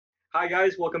Hi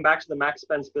guys, welcome back to the Max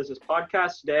Spence Business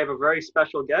Podcast. Today I have a very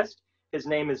special guest. His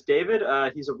name is David.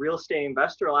 He's a real estate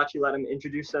investor. I'll actually let him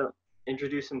introduce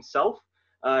himself.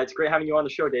 It's great having you on the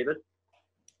show, David.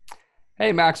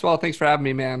 Hey, Maxwell. Thanks for having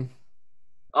me, man.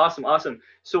 Awesome.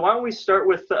 So why don't we start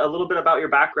with a little bit about your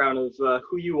background of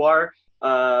who you are,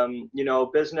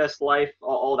 business, life,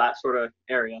 all that sort of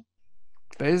area.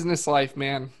 Business life,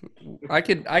 man. I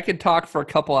could talk for a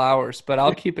couple hours, but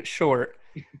I'll keep it short.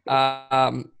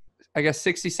 I guess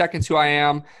 60 seconds who I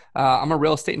am. I'm a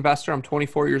real estate investor. I'm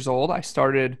 24 years old. I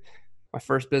started my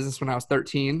first business when I was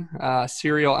 13,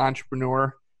 serial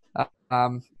entrepreneur.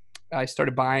 I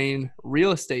started buying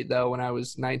real estate, though, when I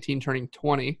was 19, turning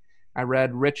 20. I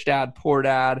read Rich Dad, Poor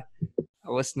Dad.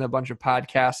 I listened to a bunch of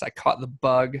podcasts. I caught the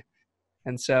bug.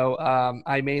 And so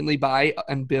I mainly buy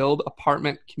and build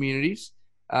apartment communities,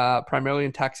 primarily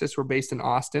in Texas. We're based in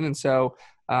Austin. And so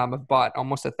I've bought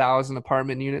almost 1,000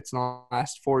 apartment units in the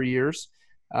last 4 years.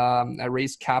 I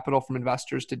raise capital from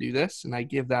investors to do this, and I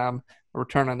give them a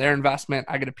return on their investment.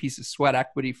 I get a piece of sweat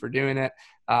equity for doing it.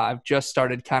 I've just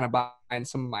started kind of buying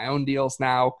some of my own deals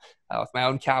now with my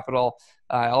own capital.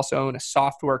 I also own a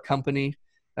software company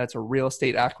that's a real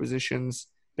estate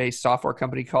acquisitions-based software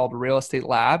company called Real Estate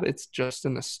Lab. It's just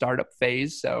in the startup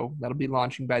phase, so that'll be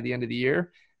launching by the end of the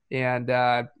year. And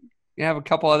I have a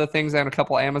couple other things. I have a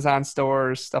couple Amazon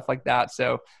stores, stuff like that.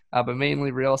 So, but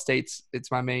mainly real estate's it's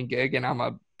my main gig, and I'm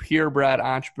a purebred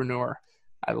entrepreneur.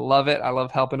 I love it. I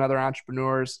love helping other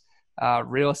entrepreneurs.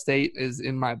 Real estate is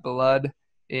in my blood,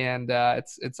 and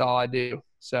it's all I do.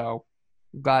 So,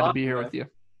 glad to be here with you.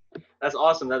 That's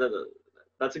awesome.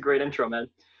 That's a great intro, man.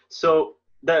 So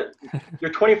that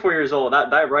you're 24 years old.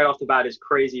 That right off the bat is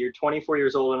crazy. You're 24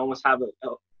 years old and almost have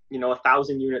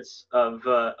 1,000 units of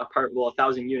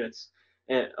 1,000 units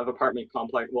of apartment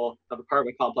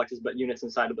complexes, but units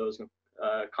inside of those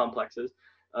complexes.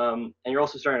 And you're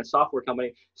also starting a software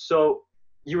company. So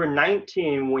you were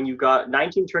 19 when you got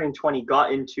 19 turning 20,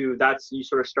 you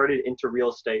sort of started into real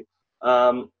estate.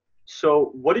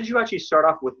 So what did you actually start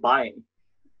off with buying?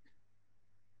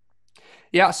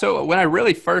 Yeah, so when I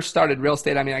really first started real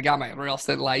estate, I got my real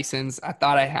estate license. I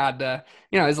thought I had to,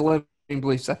 as a living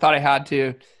beliefs, I thought I had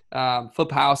to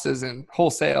flip houses and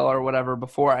wholesale or whatever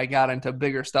before I got into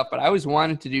bigger stuff. But I always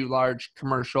wanted to do large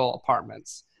commercial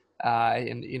apartments,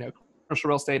 commercial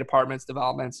real estate apartments,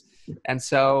 developments. And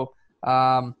so,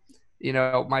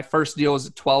 my first deal was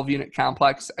a 12-unit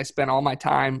complex. I spent all my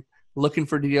time looking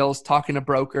for deals, talking to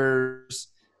brokers,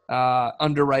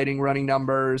 underwriting, running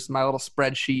numbers, my little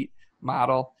spreadsheet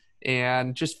model,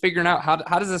 and just figuring out how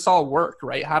does this all work,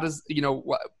 right? How does,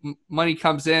 what money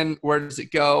comes in, where does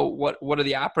it go? What are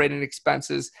the operating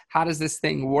expenses? How does this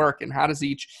thing work? And how does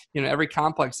every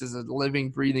complex is a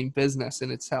living, breathing business in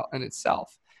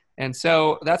itself. And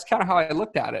so that's kind of how I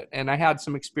looked at it. And I had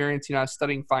some experience, I was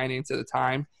studying finance at the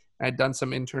time. I'd done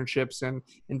some internships in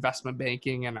investment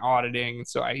banking and auditing. And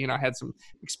so I had some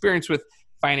experience with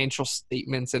financial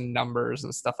statements and numbers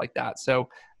and stuff like that. So,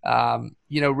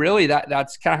 really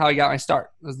that's kind of how I got my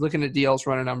start. I was looking at deals,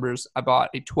 running numbers. I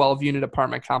bought a 12-unit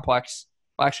apartment complex.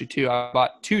 Well, actually two. I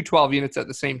bought two 12 units at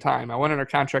the same time. I went under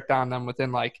contract on them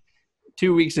within like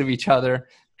 2 weeks of each other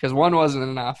because one wasn't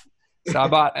enough. So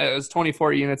it was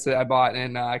 24 units that I bought,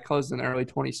 and I closed in early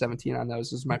 2017 on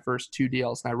those. This was my first two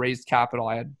deals, and I raised capital.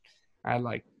 I had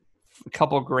like a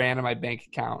couple grand in my bank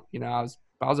account. I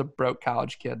was a broke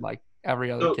college kid, like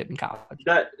every other kid in college.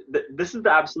 This is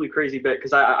the absolutely crazy bit,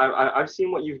 because I've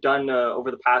seen what you've done over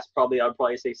the past I'd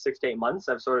probably say 6 to 8 months.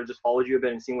 I've sort of just followed you a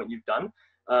bit and seen what you've done.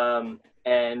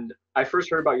 And I first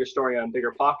heard about your story on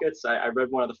Bigger Pockets. I read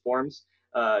one of the forums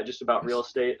just about real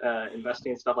estate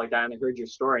investing and stuff like that, and I heard your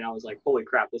story and I was like, holy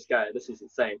crap, this is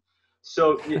insane.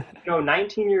 So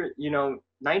 19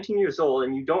 years old,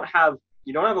 and you don't have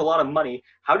a lot of money.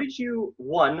 How did you,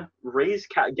 one,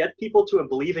 get people to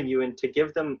believe in you and to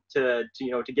give them for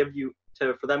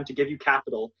them to give you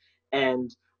capital,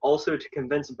 and also to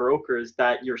convince brokers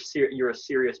that you're a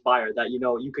serious buyer, that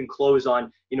you can close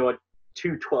on a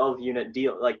 12-unit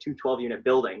deal, like 12-unit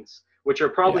buildings, which are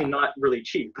probably not really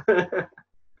cheap.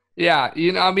 Yeah,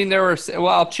 they were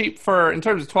cheap in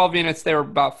terms of 12 units. They were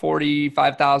about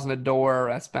 $45,000 a door.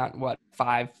 That's about what,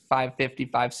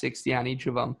 $550, $560 on each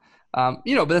of them.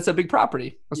 But that's a big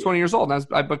property. I was 20 years old, and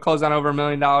I closed on over $1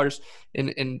 million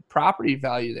in property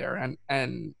value there.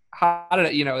 And how did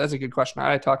I, that's a good question. How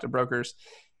did I talk to brokers?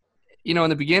 In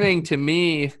the beginning, to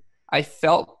me, I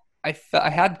felt I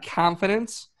had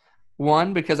confidence.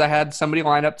 One, because I had somebody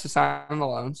lined up to sign the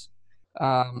loans.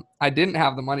 I didn't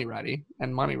have the money ready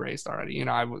and money raised already.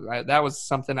 That was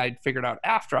something I'd figured out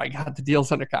after I got the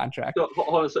deals under contract. So,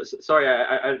 hold on,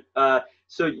 sorry.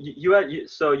 So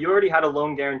so you already had a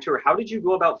loan guarantor. How did you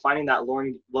go about finding that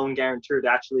loan guarantor to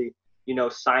actually,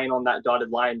 sign on that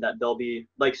dotted line that they'll be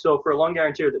like, so for a loan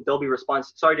guarantor that they'll be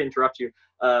responsible. Sorry to interrupt you,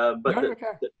 but No, you're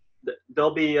okay.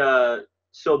 they'll be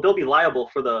so they'll be liable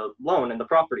for the loan and the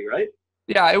property, right?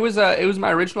 Yeah, it was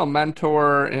my original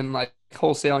mentor in like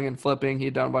wholesaling and flipping.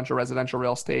 He'd done a bunch of residential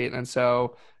real estate, and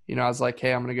so I was like,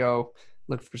 hey, I'm gonna go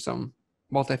look for some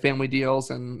multifamily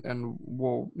deals, and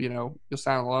we'll you'll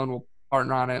sign a loan, we'll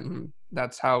partner on it, and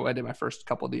that's how I did my first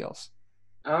couple of deals.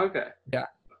 Okay. Yeah.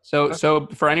 So Okay. so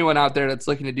for anyone out there that's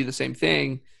looking to do the same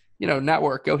thing,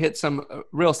 network, go hit some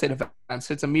real estate events,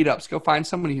 hit some meetups, go find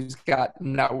somebody who's got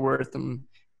net worth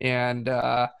and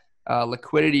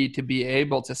liquidity to be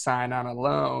able to sign on a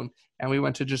loan. And we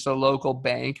went to just a local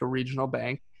bank, a regional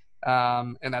bank,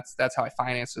 and that's how I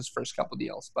financed those first couple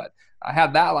deals. But I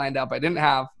had that lined up. I didn't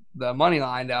have the money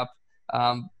lined up.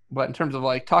 But in terms of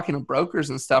like talking to brokers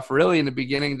and stuff, really in the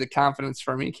beginning, the confidence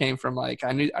for me came from like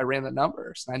I ran the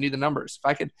numbers. And I knew the numbers. If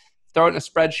I could throw it in a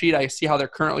spreadsheet, I see how they're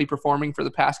currently performing for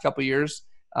the past couple of years.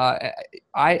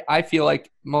 I feel like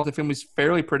multifamily is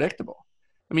fairly predictable.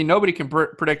 I mean, nobody can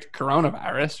predict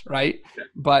coronavirus, right? Yeah.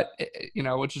 But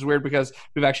which is weird because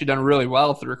we've actually done really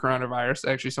well through coronavirus.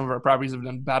 Actually, some of our properties have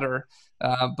done better.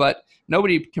 But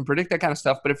nobody can predict that kind of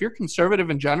stuff. But if you're conservative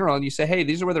in general and you say, hey,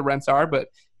 these are where the rents are, but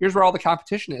here's where all the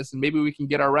competition is, and maybe we can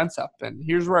get our rents up, and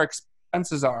here's where our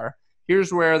expenses are,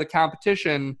 here's where the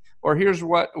competition, or here's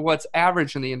what's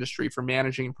average in the industry for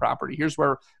managing property, here's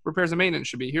where repairs and maintenance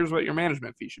should be, here's what your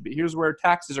management fee should be, here's where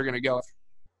taxes are going to go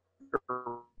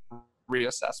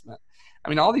reassessment. I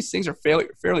mean, all these things are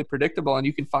fairly predictable, and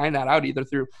you can find that out either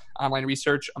through online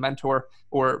research, a mentor,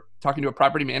 or talking to a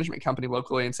property management company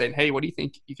locally and saying, hey, what do you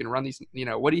think you can run these,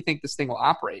 what do you think this thing will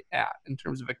operate at in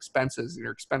terms of expenses,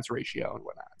 your expense ratio and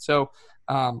whatnot. So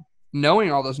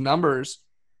knowing all those numbers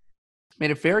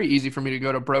made it very easy for me to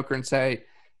go to a broker and say,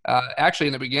 actually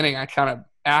in the beginning, I kind of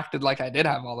acted like I did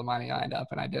have all the money lined up,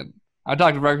 and I didn't. I'd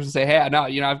talk to brokers and say, hey, no,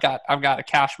 I've got a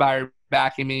cash buyer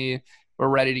backing me. We're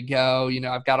ready to go.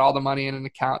 I've got all the money in an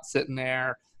account sitting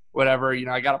there, whatever.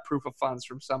 I got a proof of funds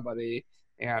from somebody,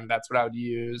 and that's what I would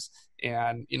use.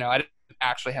 And, I didn't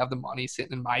actually have the money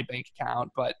sitting in my bank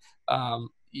account, but,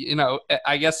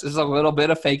 I guess it's a little bit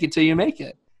of fake it till you make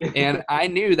it. And I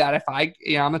knew that if I'm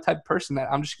the type of person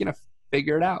that I'm just going to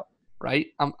figure it out, right?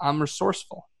 I'm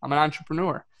resourceful. I'm an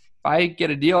entrepreneur. If I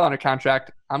get a deal under contract,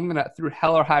 I'm going to, through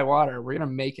hell or high water, we're going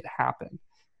to make it happen.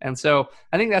 And so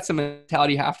I think that's a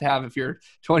mentality you have to have if you're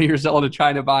 20 years old and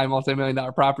trying to buy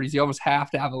multi-million-dollar properties. You almost have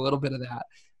to have a little bit of that.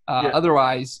 Yeah.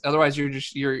 Otherwise you're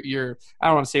I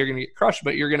don't want to say you're going to get crushed,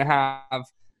 but you're going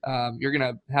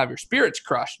to have your spirits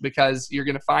crushed, because you're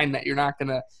going to find that you're not going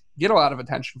to get a lot of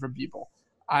attention from people.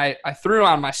 I threw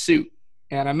on my suit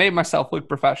and I made myself look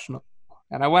professional,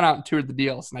 and I went out and toured the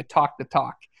deals, and I talked the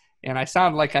talk, and I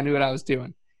sounded like I knew what I was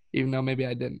doing, even though maybe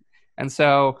I didn't. And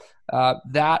so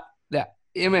that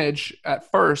image at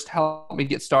first helped me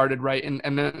get started, right?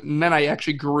 And then I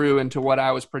actually grew into what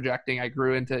I was projecting. I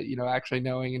grew into actually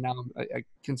knowing, and now I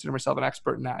consider myself an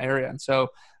expert in that area. And so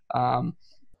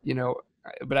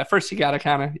but at first you gotta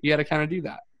kind of do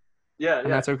that. Yeah. And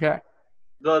that's okay.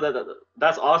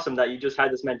 That's awesome that you just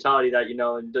had this mentality that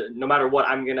no matter what,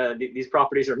 these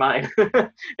properties are mine.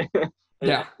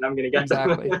 Yeah, and I'm gonna get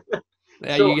exactly. them.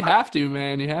 Yeah, So you have to,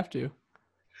 man. You have to.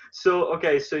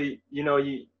 okay, so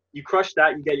you crush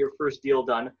that, you get your first deal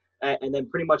done, and then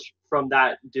pretty much from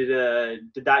that, did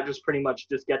that just pretty much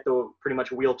just get the pretty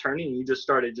much wheel turning, and you just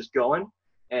started just going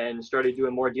and started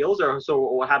doing more deals, or so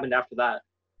what happened after that?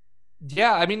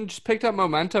 Yeah, I mean, just picked up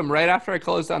momentum. Right after I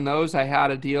closed on those, I had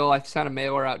a deal. I sent a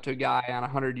mailer out to a guy on a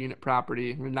 100-unit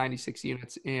property with 96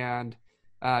 units, and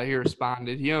he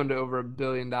responded. He owned over $1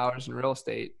 billion in real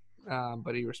estate,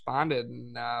 but he responded,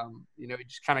 and he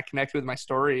just kind of connected with my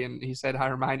story, and he said I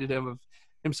reminded him of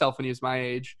himself when he was my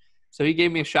age. So he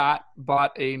gave me a shot. I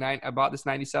bought this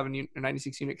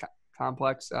 96 unit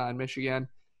complex in Michigan.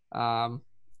 I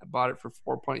bought it for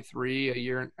 4.3 a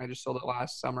year. I just sold it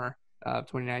last summer.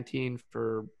 2019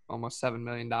 for almost $7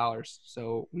 million.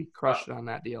 So we crushed it on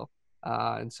that deal.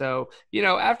 And so,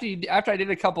 after I did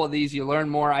a couple of these, you learn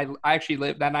more. I actually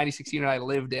lived that 96 unit. I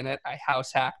lived in it. I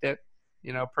house hacked it,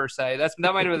 per se. That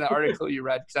might have been the article you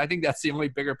read, because I think that's the only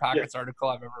Bigger Pockets article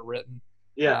I've ever written.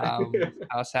 Yeah.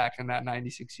 House hacking that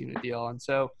 96 unit deal. And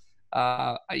so,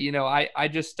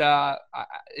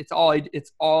 it's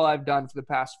all I've done for the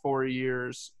past 4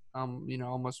 years.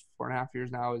 Almost 4.5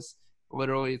 years now is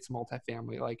literally it's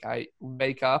multifamily. Like I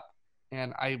wake up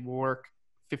and I work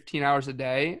 15 hours a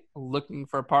day looking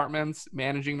for apartments,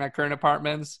 managing my current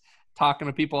apartments, talking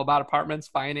to people about apartments,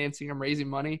 financing them, raising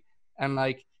money. And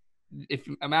like,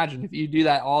 imagine if you do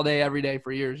that all day, every day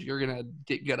for years, you're going to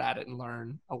get good at it and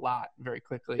learn a lot very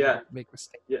quickly and Yeah. make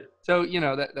mistakes. Yeah. So,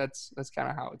 that's kind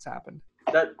of how it's happened.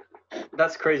 That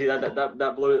that's crazy.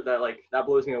 That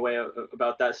blows me away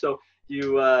about that. So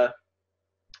you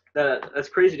that's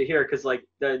crazy to hear because like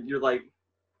that you're like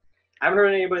I haven't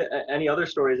heard any other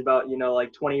stories about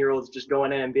like 20-year-olds just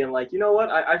going in and being like, you know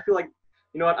what, I feel like,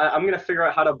 I'm gonna figure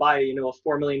out how to buy a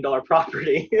 $4 million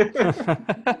property.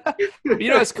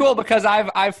 It's cool because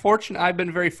I've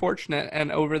been very fortunate,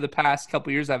 and over the past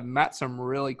couple of years, I've met some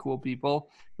really cool people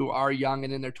who are young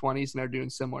and in their 20s and are doing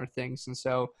similar things. And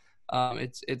so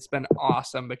it's been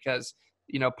awesome because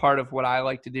part of what I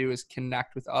like to do is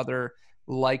connect with other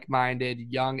like-minded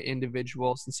young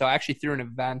individuals. And so I actually threw an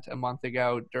event a month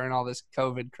ago during all this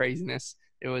COVID craziness.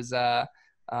 It was when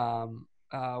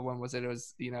was it? It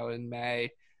was in May,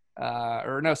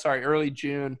 or no, sorry, early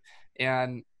June.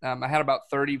 And I had about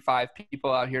 35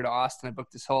 people out here to Austin. I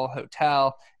booked this whole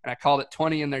hotel, and I called it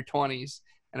 20 in their 20s.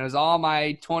 And it was all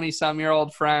my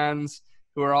 20-some-year-old friends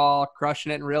who are all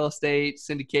crushing it in real estate,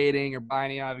 syndicating, or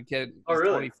buying. I have a kid, Oh, he's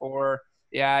really? 24.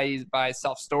 Yeah, he buys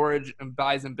self-storage and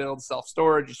buys and builds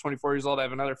self-storage. He's 24 years old. I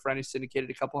have another friend who syndicated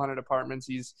a couple hundred apartments.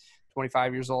 He's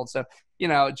 25 years old. So,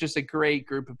 just a great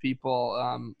group of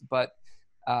people. But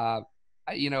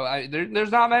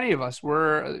there's not many of us.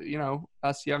 We're,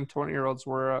 us young 20-year-olds,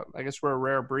 I guess we're a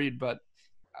rare breed. But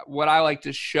what I like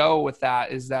to show with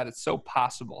that is that it's so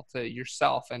possible to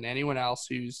yourself and anyone else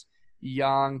who's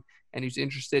young and who's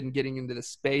interested in getting into the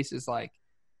space. Is like,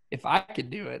 if I could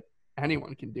do it,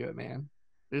 anyone can do it, man.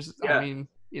 Yeah. I mean,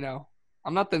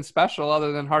 I'm nothing special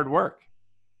other than hard work.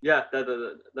 Yeah,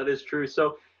 that is true.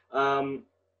 So,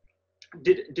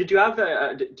 did you have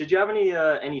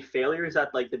any failures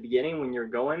at like the beginning when you're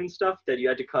going and stuff that you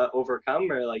had to overcome,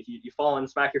 or like you fall and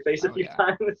smack your face a Oh few yeah.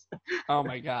 times? Oh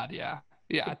my God, yeah.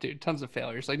 Yeah, dude, tons of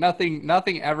failures. Like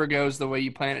nothing ever goes the way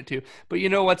you plan it to. But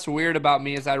what's weird about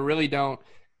me is I really don't.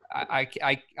 I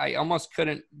almost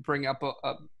couldn't bring up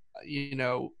a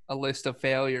list of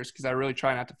failures because I really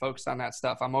try not to focus on that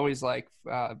stuff. I'm always like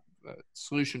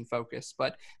solution focused.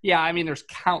 But yeah, I mean, there's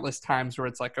countless times where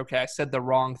it's like, okay, I said the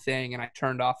wrong thing and I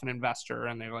turned off an investor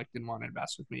and they like didn't want to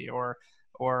invest with me, or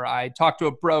I talked to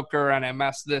a broker and I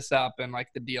messed this up and like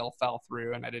the deal fell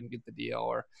through and I didn't get the deal,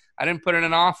 or I didn't put in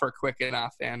an offer quick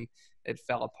enough and it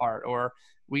fell apart, or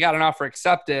we got an offer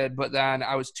accepted, but then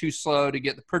I was too slow to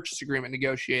get the purchase agreement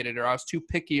negotiated, or I was too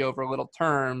picky over little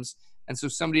terms. And so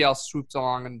somebody else swoops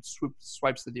along and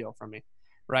swipes the deal from me.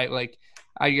 Right. Like,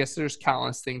 I guess there's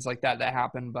countless things like that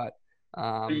happen, but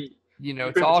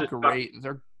it's all great. You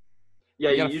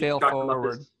got to You fail talked about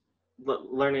forward. this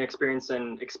learning experience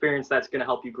and experience that's going to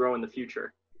help you grow in the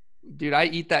future. Dude, I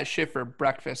eat that shit for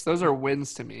breakfast. Those are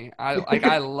wins to me.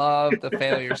 I love the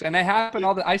failures, and they happen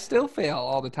I still fail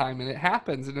all the time, and it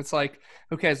happens. And it's like,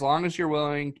 okay, as long as you're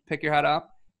willing to pick your head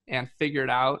up and figure it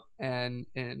out, and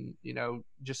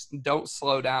just don't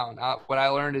slow down. What I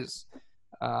learned is,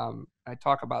 I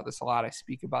talk about this a lot. I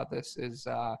speak about this is,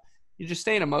 you just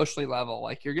stay emotionally level.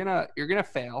 Like you're gonna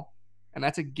fail, and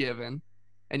that's a given,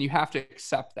 and you have to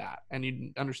accept that, and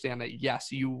you understand that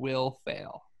yes, you will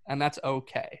fail, and that's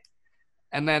okay.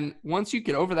 And then once you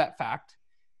get over that fact,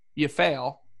 you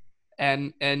fail,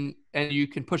 and you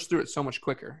can push through it so much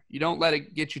quicker. You don't let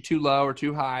it get you too low or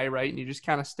too high, right? And you just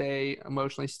kind of stay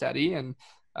emotionally steady, and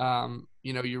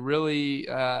you really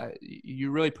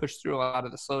push through a lot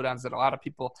of the slowdowns that a lot of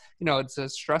people. It's a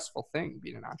stressful thing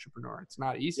being an entrepreneur. It's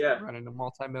not easy running a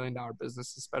multi-million-dollar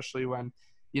business, especially when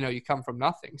you come from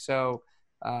nothing. So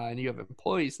and you have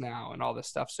employees now and all this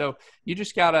stuff. So you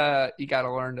just gotta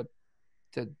learn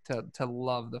to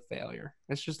love the failure.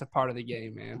 It's just a part of the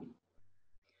game, man.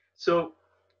 So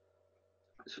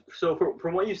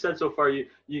from what you said so far,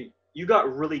 you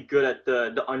got really good at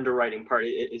the underwriting part.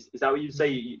 Is that what you say?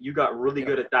 You got really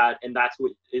good at that, and that's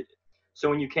what it. So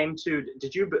when you came to,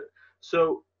 did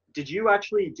you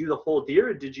actually do the whole deal,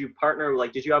 or did you partner?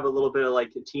 Like, did you have a little bit of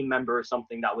like a team member or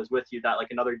something that was with you, that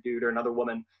like another dude or another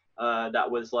woman that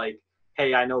was like,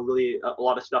 hey, I know really a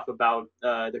lot of stuff about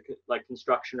the like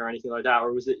construction or anything like that,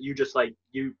 or was it you just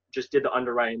did the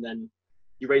underwriting, then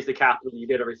you raised the capital, and you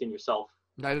did everything yourself?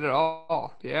 I did it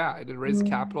all. Yeah, I did raise the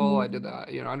capital. I did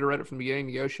underwrite it from the beginning,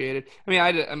 negotiated. I mean,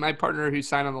 I did. My partner who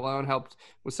signed on the loan helped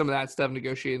with some of that stuff,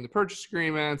 negotiating the purchase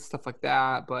agreements, stuff like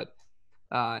that. But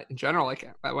in general, like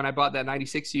when I bought that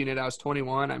 96 unit, I was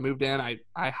 21. I moved in. I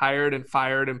hired and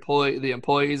fired the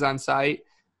employees on site.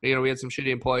 We had some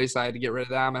shitty employees, so I had to get rid of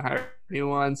them and hire new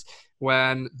ones.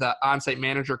 When the on-site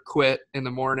manager quit in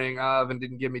the morning of and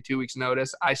didn't give me 2 weeks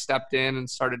notice, I stepped in and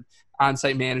started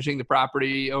on-site managing the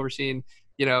property, overseeing,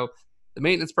 the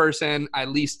maintenance person. I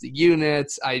leased the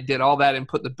units. I did all that and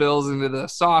put the bills into the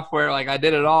software. Like I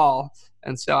did it all.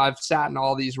 And so I've sat in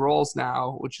all these roles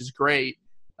now, which is great.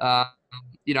 Uh,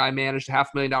 I managed a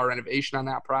 $500,000 renovation on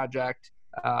that project.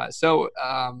 I've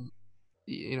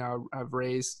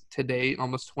raised to date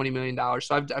almost $20 million.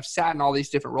 So I've sat in all these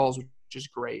different roles, which is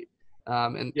great.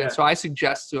 And Yeah. so I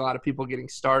suggest to a lot of people getting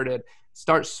started,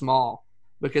 start small.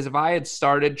 Because if I had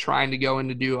started trying to go in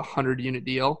to do a 100-unit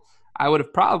deal, I would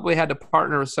have probably had to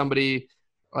partner with somebody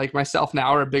like myself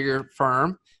now or a bigger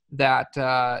firm that,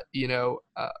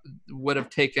 would have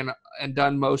taken and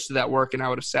done most of that work, and I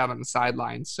would have sat on the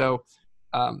sidelines. So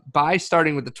by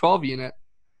starting with the 12-unit,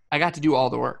 I got to do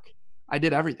all the work. I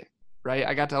did everything, right?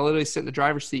 I got to literally sit in the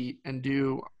driver's seat and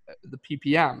do the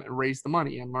PPM and raise the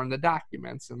money and learn the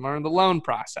documents and learn the loan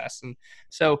process. And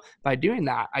so by doing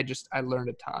that, I learned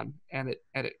a ton, and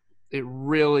it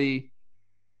really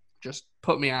just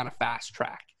put me on a fast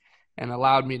track and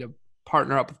allowed me to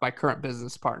partner up with my current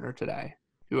business partner today,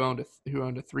 who owned a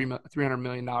 $300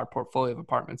 million portfolio of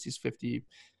apartments. He's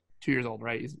 52 years old,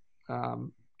 right? He's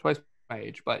twice my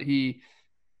age, but he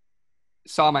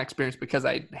saw my experience because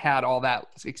I had all that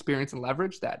experience and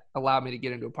leverage that allowed me to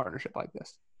get into a partnership like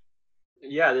this.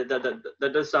 Yeah,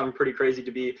 that does sound pretty crazy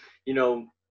to be,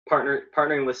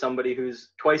 partnering with somebody who's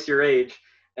twice your age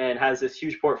and has this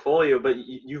huge portfolio, but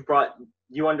you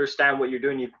understand what you're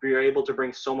doing. You're able to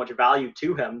bring so much value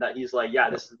to him that he's like,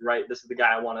 yeah, this is right. This is the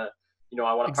guy I want to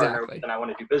partner with and I want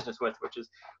to do business with, which is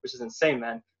insane,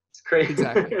 man. It's crazy.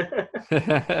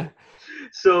 Exactly.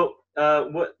 So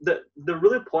what the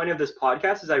really point of this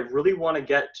podcast is, I really want to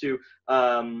get to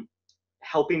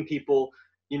helping people,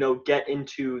 get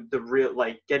into the real,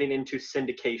 like getting into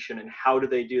syndication and how do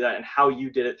they do that and how you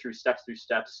did it through steps.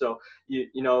 So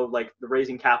like the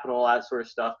raising capital, all that sort of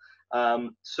stuff.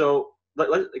 So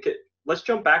let's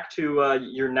jump back to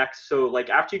your next. So like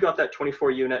after you got that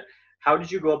 24 unit, how did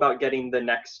you go about getting the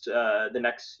next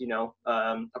apartment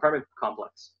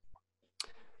complex?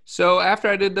 So after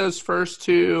I did those first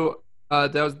two,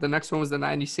 the next one was the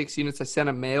 96 units. I sent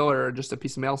a mail or just a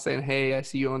piece of mail saying, "Hey, I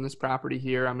see you own this property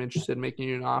here. I'm interested in making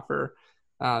you an offer.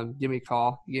 Give me a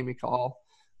call." He gave me a call.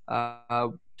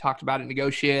 Talked about it,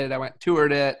 negotiated. I went,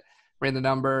 toured it, ran the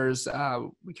numbers.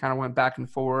 We kind of went back and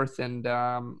forth, and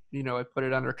I put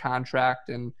it under contract.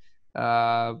 And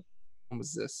when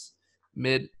was this?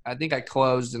 I think I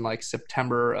closed in like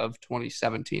September of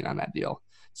 2017 on that deal.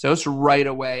 So it's right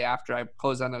away after I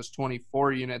closed on those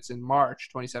 24 units in March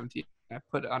 2017. I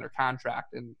put it under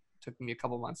contract, and it took me a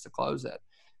couple months to close it.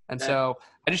 And so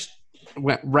I just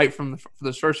went right from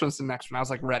those first ones to the next one. I was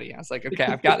like ready. I was like, okay,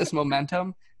 I've got this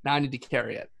momentum. Now I need to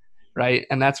carry it, right?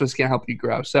 And that's what's going to help you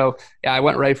grow. So yeah, I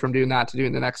went right from doing that to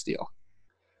doing the next deal.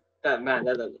 Man,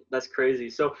 that's crazy.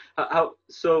 So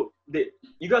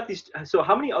you got these. So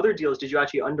how many other deals did you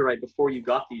actually underwrite before you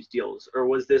got these deals, or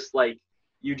was this like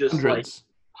you just Hundreds. like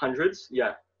hundreds?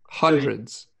 Yeah,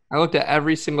 hundreds. I looked at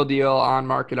every single deal, on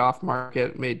market, off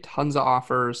market, made tons of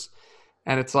offers,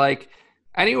 and it's like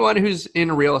anyone who's in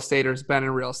real estate or has been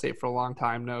in real estate for a long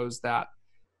time knows that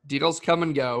deals come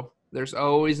and go. There's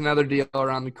always another deal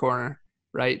around the corner,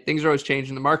 right? Things are always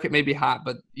changing. The market may be hot,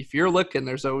 but if you're looking,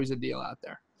 there's always a deal out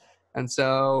there. And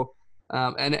so,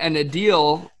 and a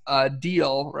deal,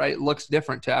 right, looks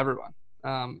different to everyone.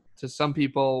 To some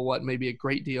people, what may be a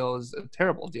great deal is a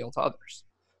terrible deal to others.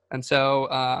 And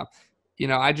so,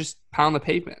 I just pound the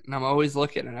pavement, and I'm always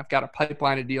looking, and I've got a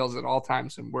pipeline of deals at all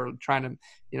times. And we're trying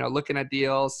to, looking at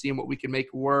deals, seeing what we can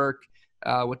make work,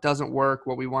 what doesn't work,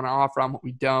 what we want to offer on, what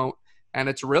we don't. And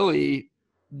it's really,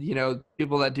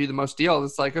 people that do the most deals,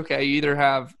 it's like, okay, you either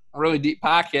have really deep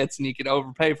pockets and you can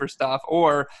overpay for stuff,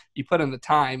 or you put in the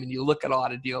time and you look at a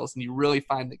lot of deals and you really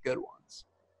find the good ones.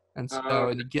 And so,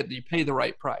 and you pay the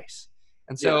right price.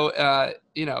 And so,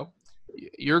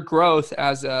 your growth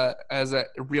as a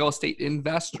real estate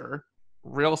investor,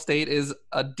 real estate is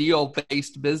a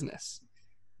deal-based business.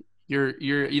 You're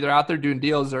either out there doing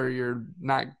deals or you're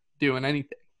not doing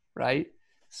anything, right?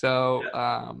 So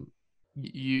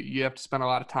you have to spend a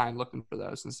lot of time looking for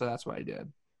those, and so that's what I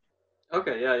did.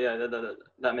 Okay, yeah,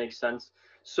 that makes sense.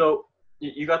 So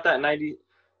you got that 90.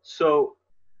 So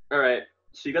all right,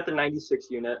 so you got the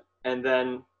 96 unit, and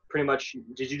then pretty much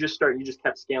did you just start? You just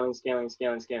kept scaling.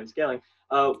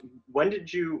 When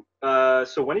did you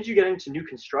get into new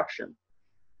construction?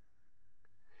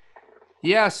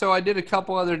 Yeah, so I did a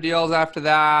couple other deals after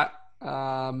that,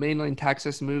 mainly in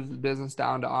Texas. Moved the business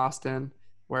down to Austin,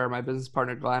 where my business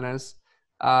partner Glenn is,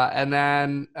 and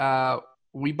then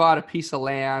we bought a piece of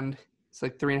land. It's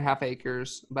like 3.5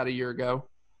 acres about a year ago.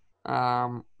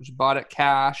 We bought it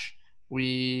cash.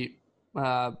 We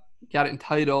got it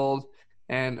entitled,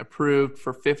 and approved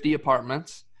for 50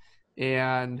 apartments.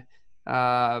 And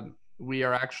uh, we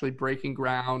are actually breaking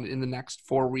ground in the next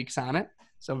 4 weeks on it.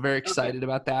 So I'm very Okay. excited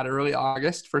about that. Early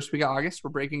August, first week of August, we're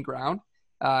breaking ground.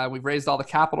 We've raised all the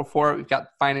capital for it. We've got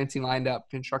financing lined up,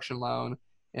 construction loan.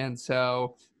 And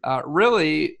so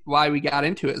really why we got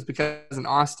into it is because in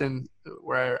Austin,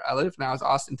 where I live now is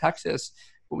Austin, Texas,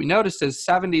 what we noticed is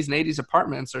 70s and 80s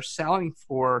apartments are selling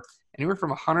for anywhere from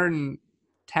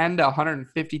 110 to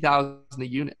 150,000 a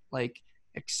unit, like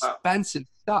Wow. expensive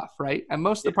stuff, right? And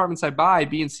most of the Yeah. apartments I buy,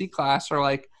 B and C class, are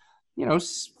like,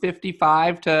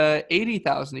 55 to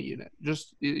 80,000 a unit.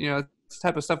 Just, it's the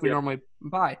type of stuff we Yeah. normally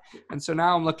buy. And so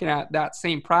now I'm looking at that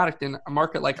same product in a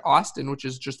market like Austin, which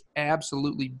is just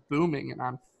absolutely booming and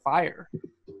on fire.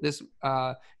 This,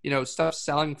 stuff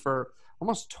selling for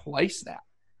almost twice that.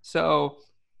 So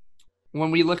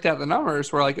when we looked at the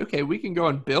numbers, we're like, okay, we can go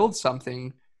and build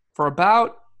something for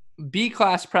about B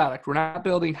class product. We're not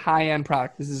building high end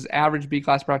product. This is average B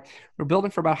class product. We're building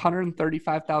for about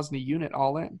 135,000 a unit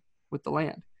all in with the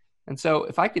land. And so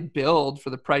if I could build for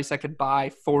the price I could buy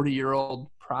 40-year-old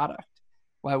product,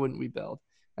 why wouldn't we build?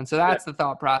 And so Yeah. that's the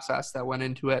thought process that went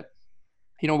into it.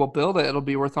 We'll build it. It'll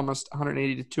be worth almost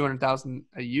 180 to 200,000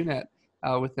 a unit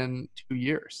within 2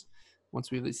 years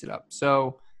once we lease it up.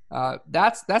 So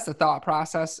that's the thought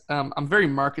process. I'm very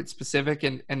market specific,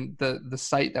 and the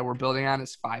site that we're building on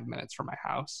is 5 minutes from my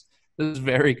house. This is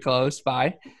very close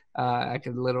by. I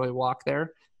could literally walk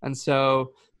there, and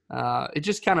so it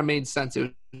just kind of made sense.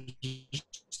 It was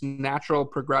just natural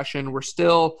progression. We're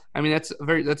still, that's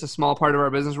a small part of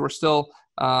our business. We're still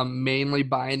mainly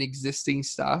buying existing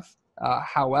stuff.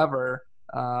 However,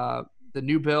 the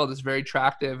new build is very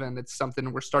attractive, and it's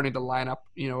something we're starting to line up.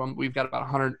 We've got about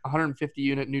 150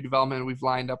 unit new development we've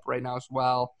lined up right now as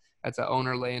well. That's an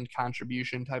owner land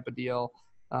contribution type of deal.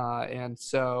 And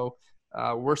so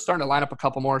we're starting to line up a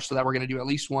couple more so that we're going to do at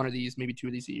least one of these, maybe two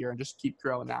of these a year, and just keep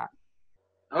growing that.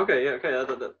 Okay. Yeah. Okay.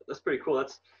 That's pretty cool.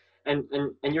 And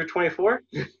you're 24.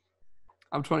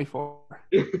 I'm 24.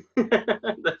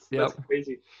 That's Yep.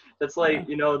 crazy. That's Yeah. like,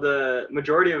 the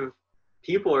majority of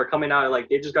people are coming out like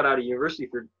they just got out of university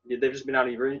they've just been out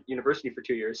of university for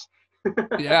 2 years.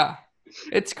 Yeah.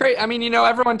 It's great.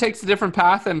 Everyone takes a different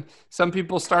path, and some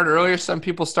people start earlier, some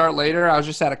people start later. I was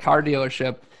just at a car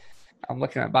dealership. I'm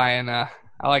looking at buying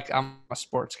I'm a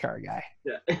sports car guy.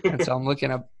 Yeah. And so I'm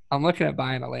looking at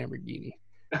buying a Lamborghini.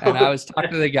 And I was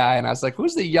talking to the guy, and I was like,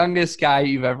 "Who's the youngest guy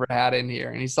you've ever had in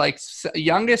here?" And he's like,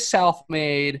 "Youngest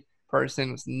self-made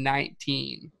person was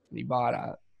 19, and he bought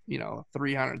a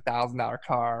 $300,000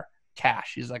 car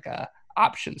cash. He's like a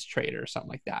options trader or something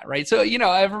like that, right?" So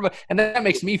everybody, and that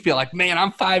makes me feel like, man,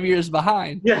 I'm 5 years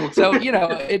behind. Yeah. So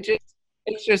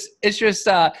it's just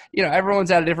everyone's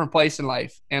at a different place in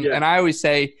life, and Yeah. I always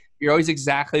say you're always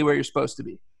exactly where you're supposed to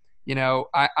be.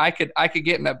 I could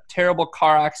get in a terrible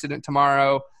car accident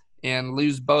tomorrow and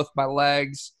lose both my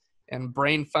legs and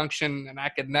brain function, and I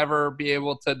could never be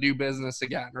able to do business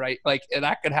again, right? Like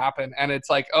that could happen, and it's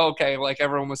like, oh, okay, like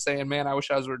everyone was saying, man, I wish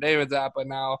I was where David's at, but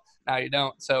now you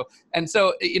don't. So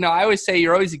I always say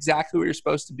you're always exactly where you're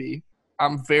supposed to be.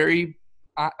 I'm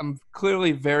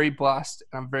clearly very blessed,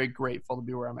 and I'm very grateful to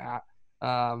be where I'm at.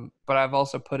 But I've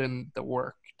also put in the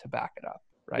work to back it up,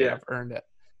 right? Yeah. I've earned it,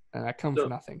 and I come So for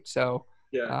nothing. So,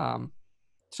 yeah.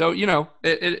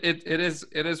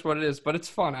 it is what it is, but it's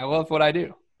fun. I love what I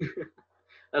do.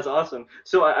 That's awesome.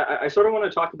 So I sort of want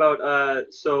to talk about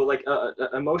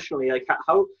emotionally, like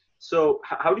how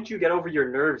did you get over your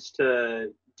nerves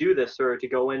to do this or to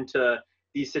go into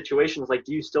these situations? Like,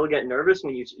 do you still get nervous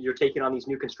when you're taking on these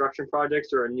new construction projects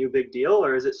or a new big deal,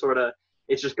 or is it sort of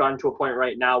it's just gotten to a point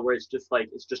right now where it's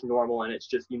just normal and it's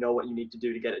just what you need to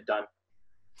do to get it done?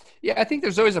 Yeah, I think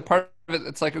there's always a part of it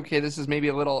that's like, okay, this is maybe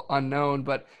a little unknown,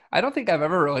 but I don't think I've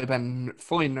ever really been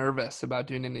fully nervous about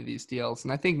doing any of these deals.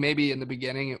 And I think maybe in the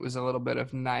beginning it was a little bit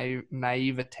of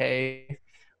naivete,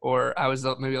 or I was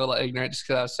maybe a little ignorant just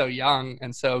because I was so young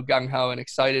and so gung ho and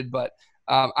excited. But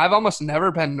I've almost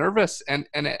never been nervous, and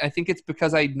I think it's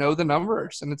because I know the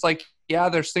numbers. And it's like, yeah,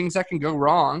 there's things that can go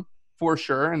wrong for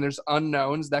sure, and there's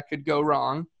unknowns that could go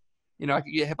wrong. I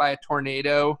could get hit by a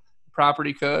tornado,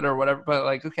 property could, or whatever, but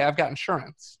like, okay, I've got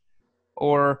insurance.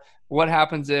 Or what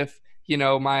happens if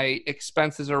my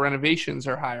expenses or renovations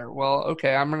are higher? Well,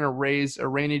 okay, I'm going to raise a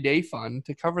rainy day fund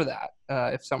to cover that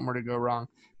if something were to go wrong.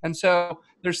 And so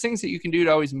there's things that you can do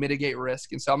to always mitigate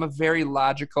risk. And so I'm a very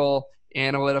logical,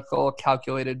 analytical,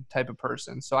 calculated type of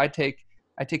person. So I take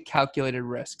calculated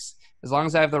risks as long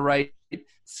as I have the right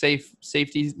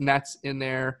safety nets in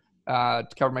there to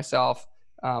cover myself.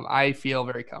 I feel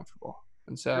very comfortable.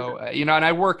 And so, and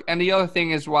I work, and the other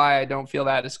thing is why I don't feel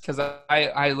that is because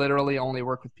I literally only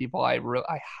work with people I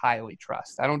highly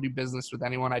trust. I don't do business with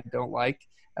anyone I don't like.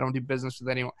 I don't do business with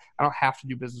anyone. I don't have to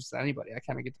do business with anybody. I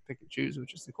kind of get to pick and choose,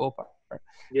 which is the cool part. And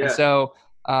Yeah. so,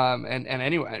 and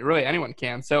anyone, really anyone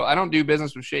can. So I don't do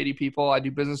business with shady people. I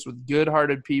do business with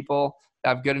good-hearted people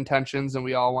that have good intentions, and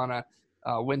we all want to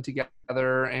win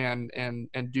together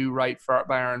and do right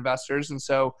by our investors. And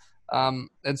so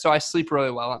I sleep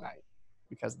really well at night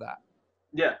because of that.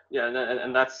 Yeah, yeah,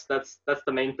 and that's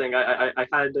the main thing. I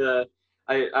had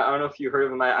I don't know if you heard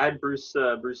of him. I had Bruce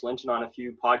Lynch on a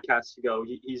few podcasts ago.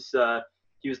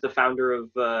 He was the founder of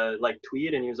like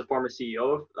Tweed, and he was a former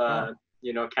CEO of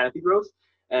Canopy Growth.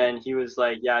 And he was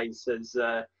like, yeah, he says,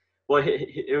 well,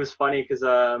 it was funny because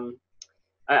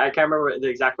I can't remember the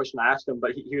exact question I asked him,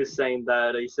 but he was saying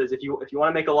that he says if you want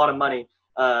to make a lot of money,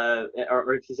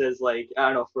 or if he says like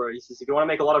I don't know, he says if you want to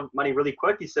make a lot of money really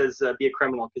quick, he says be a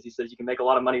criminal, because he says you can make a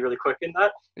lot of money really quick in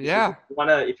that. He says, Yeah.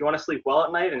 if you want to sleep well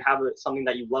at night and have something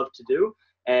that you love to do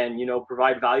and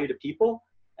provide value to people,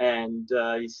 and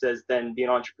he says then be an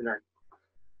entrepreneur.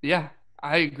 Yeah,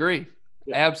 I agree.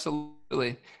 Yeah.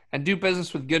 Absolutely. And do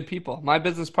business with good people. My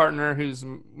business partner, his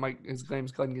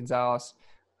name's Glenn Gonzalez,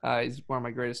 he's one of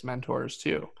my greatest mentors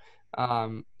too.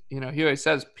 He always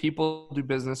says people do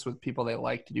business with people they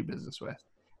like to do business with.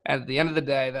 And at the end of the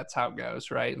day, that's how it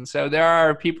goes, right? And so there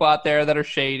are people out there that are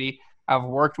shady. I've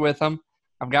worked with them.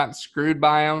 I've gotten screwed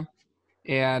by them.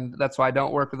 And that's why I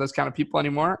don't work with those kind of people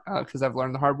anymore, because I've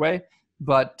learned the hard way.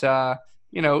 But,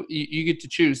 you get to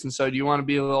choose. And so do you want to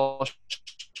be a little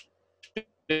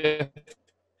shifty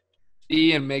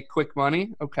and make quick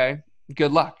money? Okay,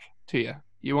 good luck to you.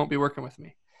 You won't be working with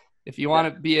me. If you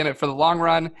want to be in it for the long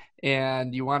run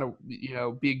and you want to,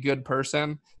 be a good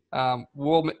person,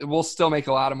 we'll still make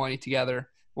a lot of money together.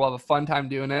 We'll have a fun time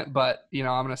doing it, but I'm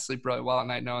going to sleep really well at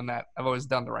night knowing that I've always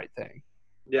done the right thing.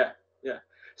 Yeah, yeah.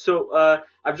 So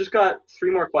I've just got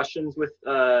three more questions. Is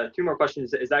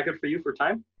that good for you for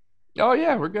time? Oh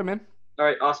yeah, we're good, man. All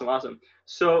right, awesome.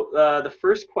 So the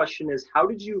first question is, how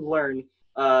did you learn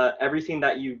everything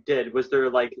that you did? Was there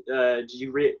like, did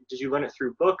you learn it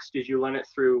through books? Did you learn it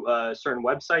through certain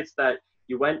websites that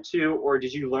you went to, or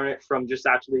did you learn it from just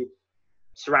actually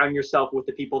surrounding yourself with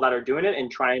the people that are doing it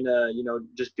and trying to,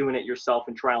 just doing it yourself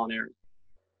and trial and error?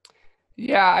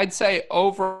 Yeah, I'd say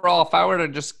overall, if I were to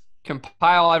just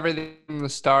compile everything from the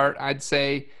start, I'd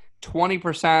say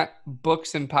 20%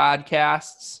 books and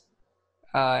podcasts,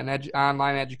 and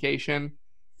online education,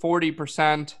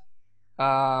 40%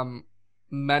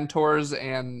 mentors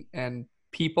and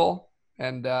people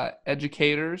and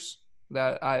educators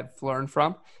that I've learned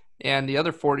from, and the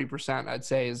other 40% I'd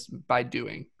say is by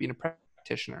being a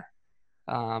practitioner.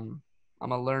 I'm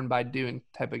a learn by doing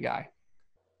type of guy.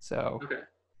 So okay,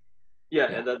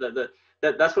 yeah.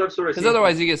 That's what I've sort of seen. Because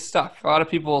otherwise you get stuck. A lot of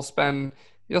people spend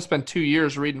 2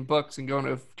 years reading books and going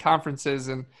to conferences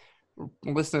and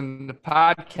listening to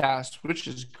podcasts, which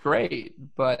is great,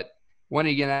 but when are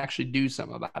you going to actually do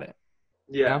something about it?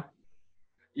 Yeah.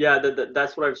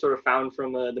 That's what I've sort of found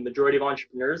from the majority of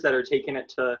entrepreneurs that are taking it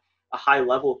to a high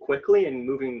level quickly and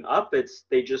moving up.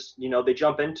 They just they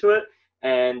jump into it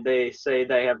and they say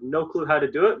they have no clue how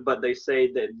to do it, but they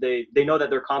say that they know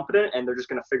that they're competent and they're just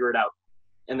going to figure it out.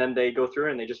 And then they go through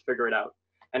and they just figure it out.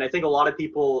 And I think a lot of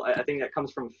people, I think that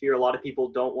comes from fear. A lot of people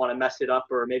don't want to mess it up,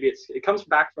 or maybe it comes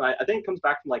back from, I think it comes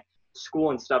back from like school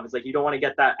and stuff. It's like, you don't want to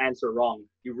get that answer wrong.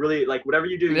 You really, like, whatever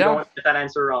you do, you don't want to get that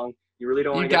answer wrong. You really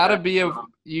don't want to get that answer wrong.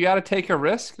 You got to take a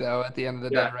risk though at the end of the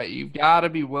day, right? You've got to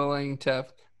be willing to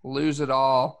lose it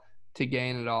all to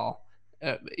gain it all.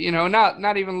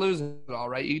 Not even lose it all,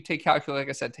 right? You take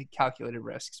calculated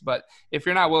risks. But if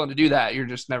you're not willing to do that, you're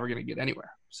just never going to get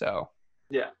anywhere. So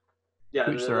yeah, that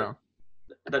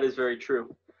is very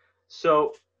true.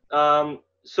 So, my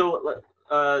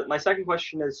second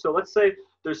question is, so let's say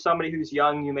there's somebody who's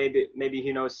young, you maybe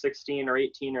 16 or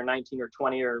 18 or 19 or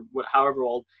 20 or however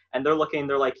old, and they're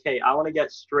like, hey, I want to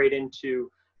get straight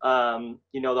into, the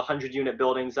 100-unit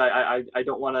buildings. I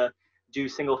don't want to do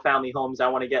single family homes. I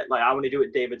want to do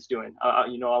what David's doing. I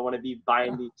want to be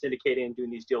buying the syndicating and doing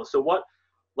these deals. So what,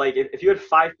 like, if you had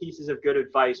 5 pieces of good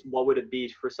advice, what would it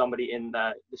be for somebody in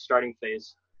the starting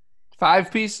phase?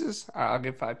 5 pieces? I'll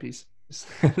give 5 pieces.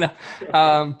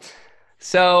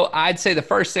 So I'd say the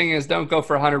first thing is don't go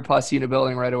for 100+ unit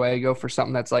building right away. Go for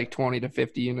something that's like 20 to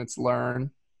 50 units.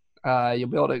 Learn.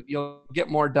 You'll get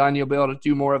more done. You'll be able to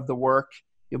do more of the work.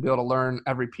 You'll be able to learn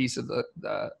every piece of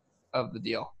the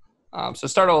deal. So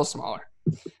start a little smaller.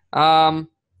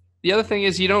 The other thing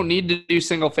is you don't need to do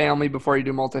single family before you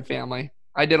do multifamily.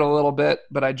 I did a little bit,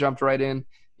 but I jumped right in.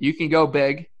 You can go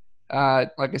big.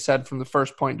 Like I said, from the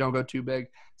first point, don't go too big.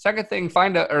 Second thing,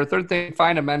 third thing,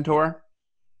 find a mentor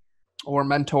or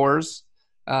mentors.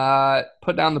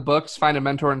 Put down the books, find a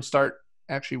mentor, and start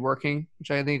actually working,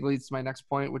 which I think leads to my next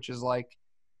point, which is like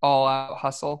all out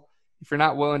hustle. If you're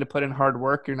not willing to put in hard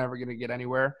work, you're never going to get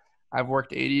anywhere. I've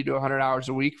worked 80 to 100 hours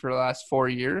a week for the last 4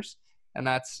 years. And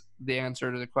that's the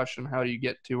answer to the question, how do you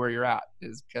get to where you're at?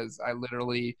 Is because I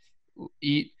literally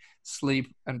eat,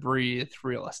 sleep, and breathe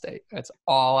real estate. That's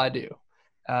all I do.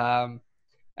 Um,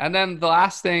 and then the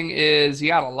last thing is you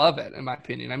got to love it, in my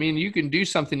opinion. I mean, you can do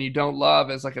something you don't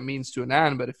love as like a means to an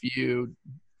end, but if you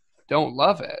don't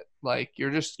love it, like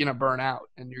you're just going to burn out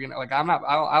and you're going to like,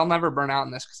 I'll never burn out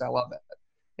in this because I love it.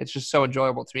 It's just so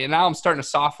enjoyable to me. And now I'm starting a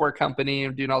software company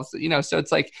and doing all this, so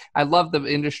it's like, I love the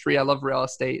industry. I love real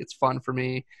estate. It's fun for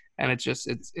me. And it's,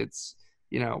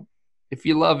 if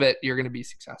you love it, you're going to be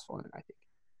successful in it, I think.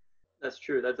 That's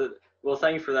true. Well,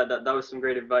 thank you for that. That was some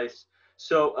great advice.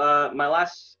 So my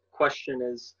last question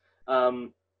is,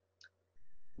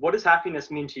 what does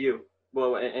happiness mean to you?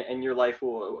 Well, in your life,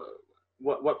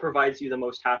 what provides you the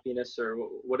most happiness, or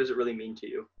what does it really mean to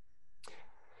you?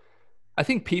 I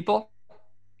think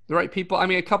the right people. I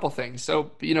mean, a couple things. So,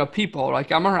 people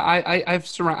like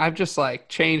I've just like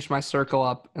changed my circle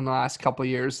up in the last couple of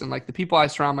years, and like the people I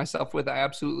surround myself with, I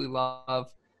absolutely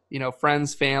love.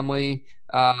 Friends, family,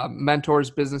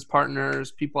 mentors, business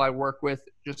partners, people I work with,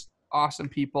 just awesome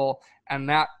people, and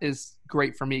that is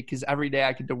great for me because every day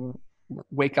I get to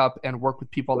wake up and work with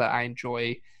people that I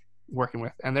enjoy working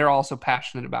with, and they're also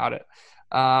passionate about it.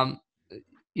 Um,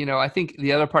 I think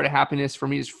the other part of happiness for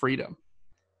me is freedom.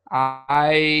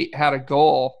 I had a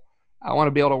goal. I want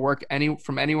to be able to work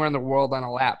from anywhere in the world on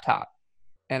a laptop.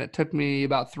 And it took me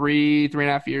about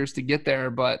 3.5 years to get there.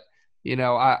 But,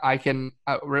 I can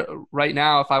right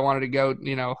now, if I wanted to go,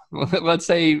 let's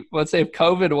say if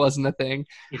COVID wasn't a thing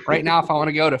right now, if I want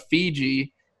to go to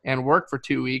Fiji and work for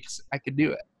 2 weeks, I could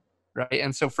do it. Right.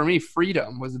 And so for me,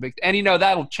 freedom was a big, and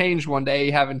that'll change one day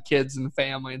having kids and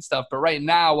family and stuff. But right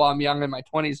now, while I'm young in my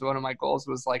 20s, one of my goals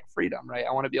was like freedom, right?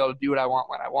 I want to be able to do what I want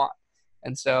when I want.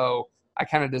 And so I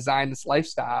kind of designed this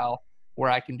lifestyle where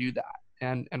I can do that.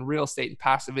 And real estate and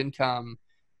passive income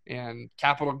and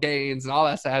capital gains and all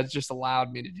that stuff has just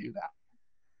allowed me to do that.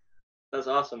 That's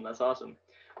awesome. That's awesome.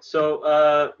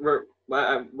 So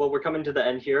we're coming to the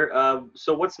end here.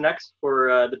 So what's next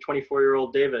for the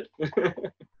 24-year-old David?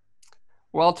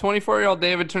 Well, 24-year-old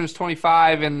David turns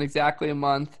 25 in exactly a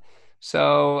month.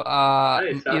 So,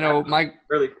 Nice. my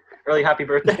Early happy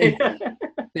birthday.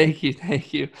 thank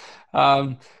you.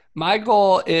 Um, my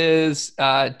goal is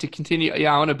to continue.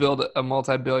 Yeah, I want to build a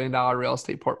multi-billion-dollar real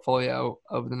estate portfolio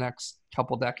over the next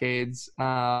couple decades.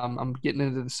 I'm getting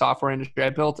into the software industry. I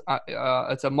built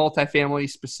it's a multifamily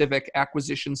specific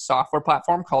acquisition software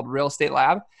platform called Real Estate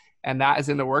Lab, and that is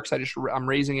in the works. I'm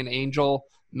raising an $1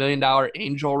 million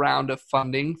angel round of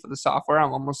funding for the software.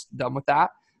 I'm almost done with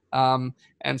that. And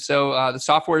so the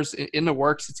software is in the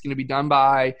works. It's going to be done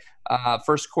by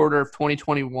first quarter of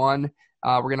 2021.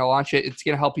 We're going to launch it. It's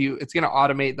going to help you. It's going to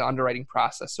automate the underwriting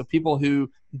process. So people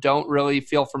who don't really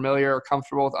feel familiar or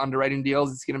comfortable with underwriting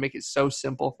deals, it's going to make it so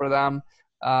simple for them.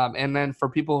 And then for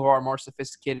people who are more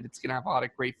sophisticated, it's going to have a lot of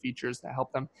great features that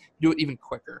help them do it even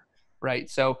quicker. Right.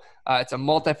 So it's a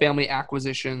multifamily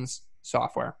acquisitions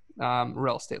software,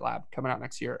 Real Estate Lab, coming out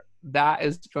next year. That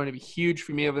is going to be huge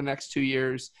for me over the next 2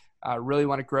 years. I really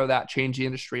want to grow that, change the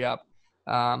industry up.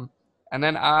 And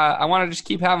then I want to just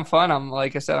keep having fun.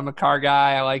 Like I said, I'm a car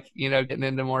guy. I like, getting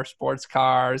into more sports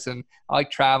cars, and I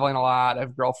like traveling a lot. I have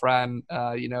a girlfriend,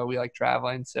 we like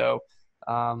traveling. So,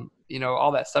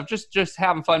 all that stuff, just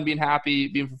having fun, being happy,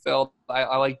 being fulfilled.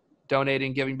 I like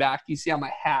donating, giving back. You see on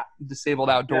my hat, Disabled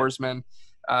Outdoorsman.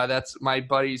 That's my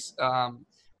buddy's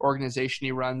organization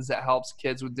he runs that helps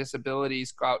kids with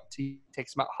disabilities go out. He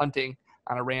takes them out hunting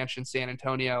on a ranch in San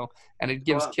Antonio, and it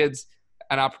gives kids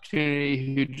an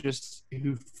opportunity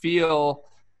who feel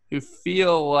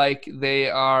like they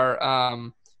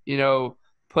are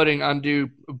putting undue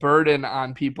burden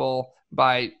on people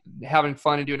by having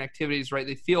fun and doing activities, right?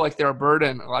 They feel like they're a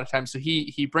burden a lot of times. So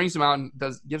he brings them out and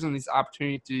gives them these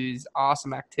opportunities to do these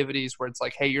awesome activities where it's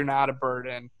like, hey, you're not a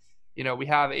burden. We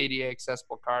have ADA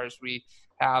accessible cars. We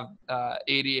have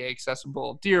ADA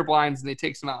accessible deer blinds, and they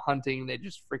take them out hunting, and they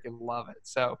just freaking love it.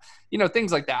 So,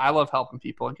 things like that. I love helping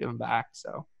people and giving back.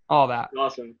 So all that.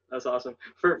 Awesome. That's awesome.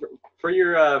 For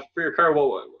your car,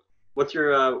 what's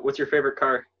your favorite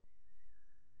car?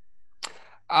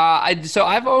 So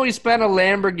I've always been a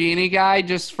Lamborghini guy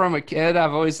just from a kid.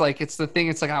 I've always like it's the thing.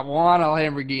 It's like I want a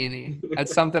Lamborghini.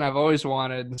 That's something I've always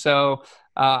wanted. So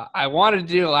I wanted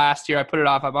to do it last year. I put it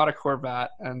off. I bought a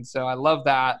Corvette, and so I love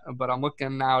that. But I'm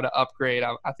looking now to upgrade.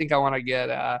 I think I want to get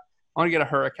a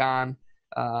Huracan.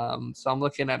 So I'm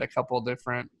looking at a couple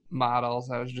different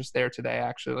models. I was just there today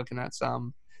actually looking at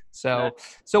some. Nice.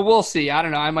 So we'll see. I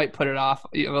don't know. I might put it off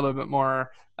a little bit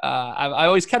more. I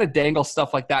always kind of dangle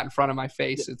stuff like that in front of my Yeah.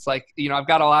 face. It's like, I've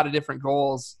got a lot of different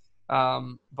goals.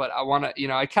 But I want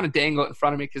to, I kind of dangle it in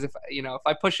front of me because if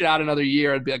I push it out another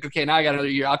year, I'd be like, okay, now I got another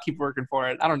year. I'll keep working for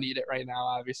it. I don't need it right now,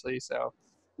 obviously. So,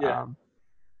 Yeah. um,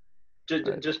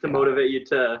 but Just to motivate you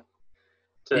to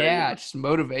yeah, just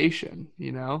motivation.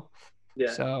 yeah.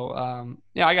 So,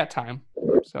 yeah, I got time.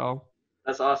 So,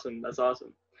 That's awesome. That's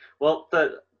awesome. Well,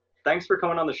 thanks for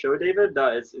coming on the show, David.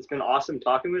 It's been awesome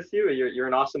talking with you. You're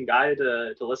an awesome guy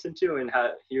to listen to and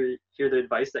hear the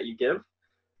advice that you give.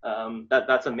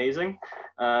 That's amazing.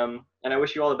 And I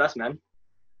wish you all the best, man.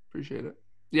 appreciate it.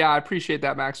 Yeah, I appreciate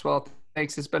that, Maxwell.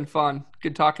 Thanks. It's been fun.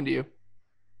 Good talking to you.